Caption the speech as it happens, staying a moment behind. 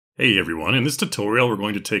Hey everyone, in this tutorial we're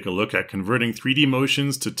going to take a look at converting 3D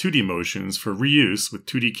motions to 2D motions for reuse with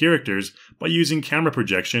 2D characters by using camera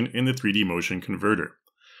projection in the 3D motion converter.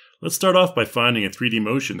 Let's start off by finding a 3D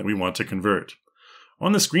motion that we want to convert.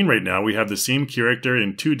 On the screen right now we have the same character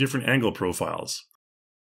in two different angle profiles.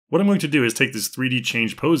 What I'm going to do is take this 3D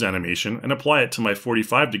change pose animation and apply it to my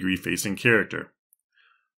 45-degree facing character.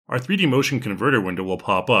 Our 3D motion converter window will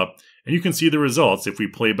pop up, and you can see the results if we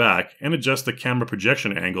play back and adjust the camera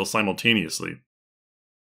projection angle simultaneously.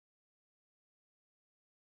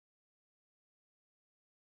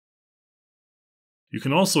 You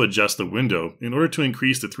can also adjust the window in order to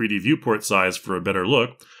increase the 3D viewport size for a better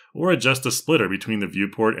look, or adjust the splitter between the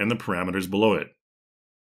viewport and the parameters below it.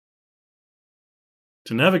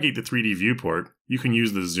 To navigate the 3D viewport, you can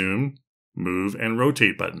use the Zoom, Move, and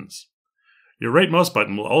Rotate buttons. Your right mouse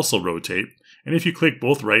button will also rotate, and if you click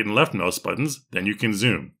both right and left mouse buttons, then you can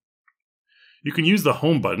zoom. You can use the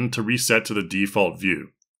Home button to reset to the default view.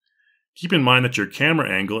 Keep in mind that your camera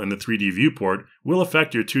angle in the 3D viewport will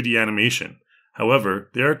affect your 2D animation.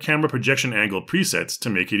 However, there are camera projection angle presets to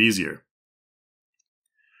make it easier.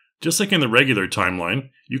 Just like in the regular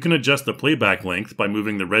timeline, you can adjust the playback length by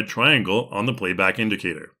moving the red triangle on the playback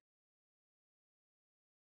indicator.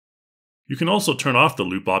 You can also turn off the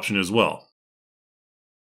loop option as well.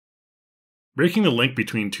 Breaking the link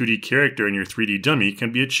between 2D character and your 3D dummy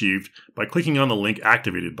can be achieved by clicking on the Link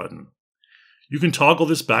Activated button. You can toggle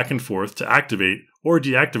this back and forth to activate or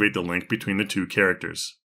deactivate the link between the two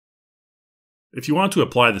characters. If you want to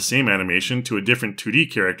apply the same animation to a different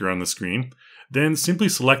 2D character on the screen, then simply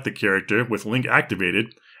select the character with Link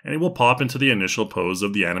Activated and it will pop into the initial pose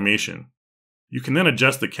of the animation. You can then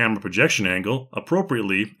adjust the camera projection angle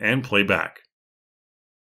appropriately and play back.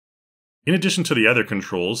 In addition to the other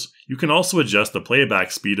controls, you can also adjust the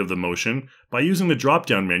playback speed of the motion by using the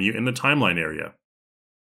drop-down menu in the timeline area.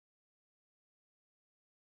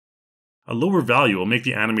 A lower value will make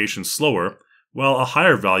the animation slower, while a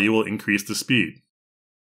higher value will increase the speed.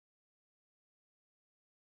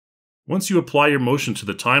 Once you apply your motion to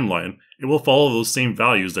the timeline, it will follow those same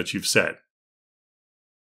values that you've set.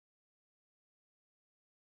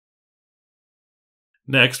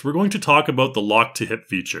 Next, we're going to talk about the lock to hip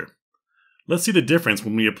feature. Let's see the difference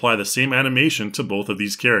when we apply the same animation to both of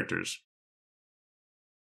these characters.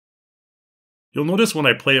 You'll notice when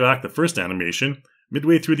I play back the first animation,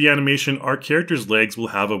 midway through the animation our character's legs will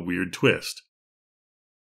have a weird twist.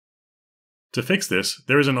 To fix this,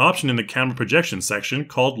 there is an option in the camera projection section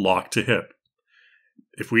called Lock to Hip.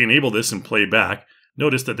 If we enable this and play back,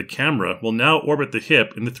 notice that the camera will now orbit the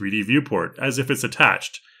hip in the 3D viewport as if it's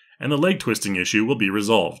attached, and the leg twisting issue will be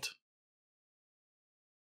resolved.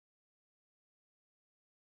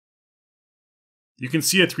 You can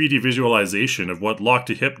see a 3D visualization of what lock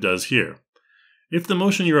to hip does here. If the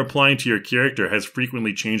motion you're applying to your character has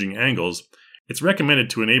frequently changing angles, it's recommended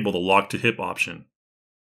to enable the lock to hip option.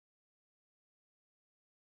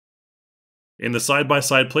 In the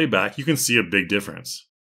side-by-side playback, you can see a big difference.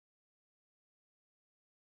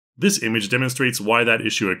 This image demonstrates why that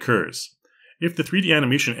issue occurs. If the 3D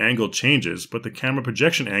animation angle changes but the camera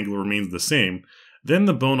projection angle remains the same, then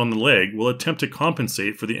the bone on the leg will attempt to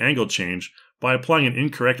compensate for the angle change by applying an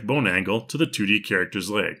incorrect bone angle to the 2D character's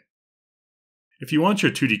leg. If you want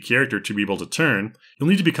your 2D character to be able to turn, you'll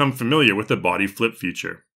need to become familiar with the body flip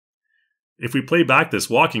feature. If we play back this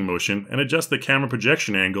walking motion and adjust the camera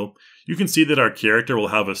projection angle, you can see that our character will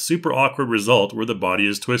have a super awkward result where the body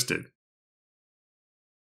is twisted.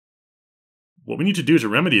 What we need to do to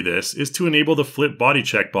remedy this is to enable the flip body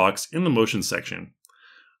checkbox in the motion section.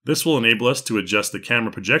 This will enable us to adjust the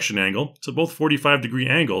camera projection angle to both 45-degree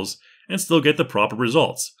angles and still get the proper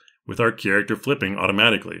results, with our character flipping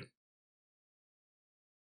automatically.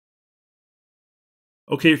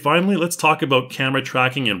 Okay, finally let's talk about camera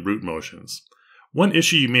tracking and root motions. One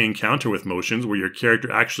issue you may encounter with motions where your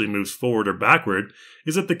character actually moves forward or backward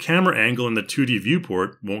is that the camera angle in the 2D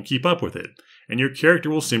viewport won't keep up with it, and your character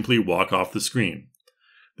will simply walk off the screen.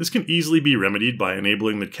 This can easily be remedied by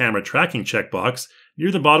enabling the camera tracking checkbox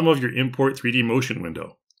near the bottom of your Import 3D Motion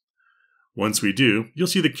window. Once we do, you'll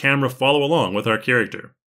see the camera follow along with our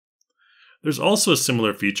character. There's also a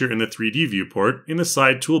similar feature in the 3D viewport in the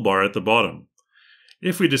side toolbar at the bottom.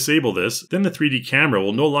 If we disable this, then the 3D camera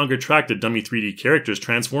will no longer track the dummy 3D character's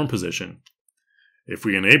transform position. If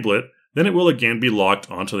we enable it, then it will again be locked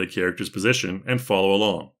onto the character's position and follow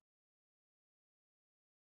along.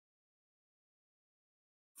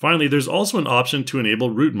 Finally, there's also an option to enable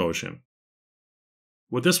root motion.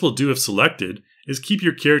 What this will do if selected is keep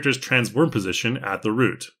your character's transform position at the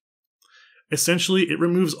root. Essentially, it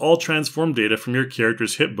removes all transform data from your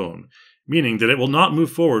character's hip bone, meaning that it will not move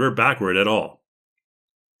forward or backward at all.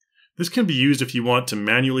 This can be used if you want to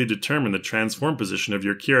manually determine the transform position of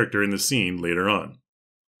your character in the scene later on.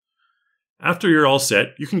 After you're all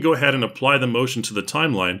set, you can go ahead and apply the motion to the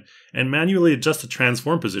timeline and manually adjust the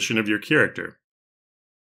transform position of your character.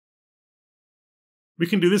 We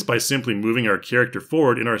can do this by simply moving our character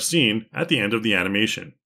forward in our scene at the end of the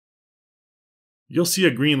animation. You'll see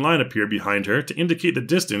a green line appear behind her to indicate the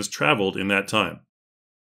distance traveled in that time.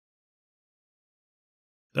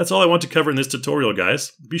 That's all I want to cover in this tutorial,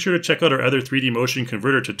 guys. Be sure to check out our other 3D motion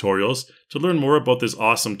converter tutorials to learn more about this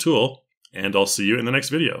awesome tool, and I'll see you in the next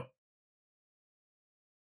video.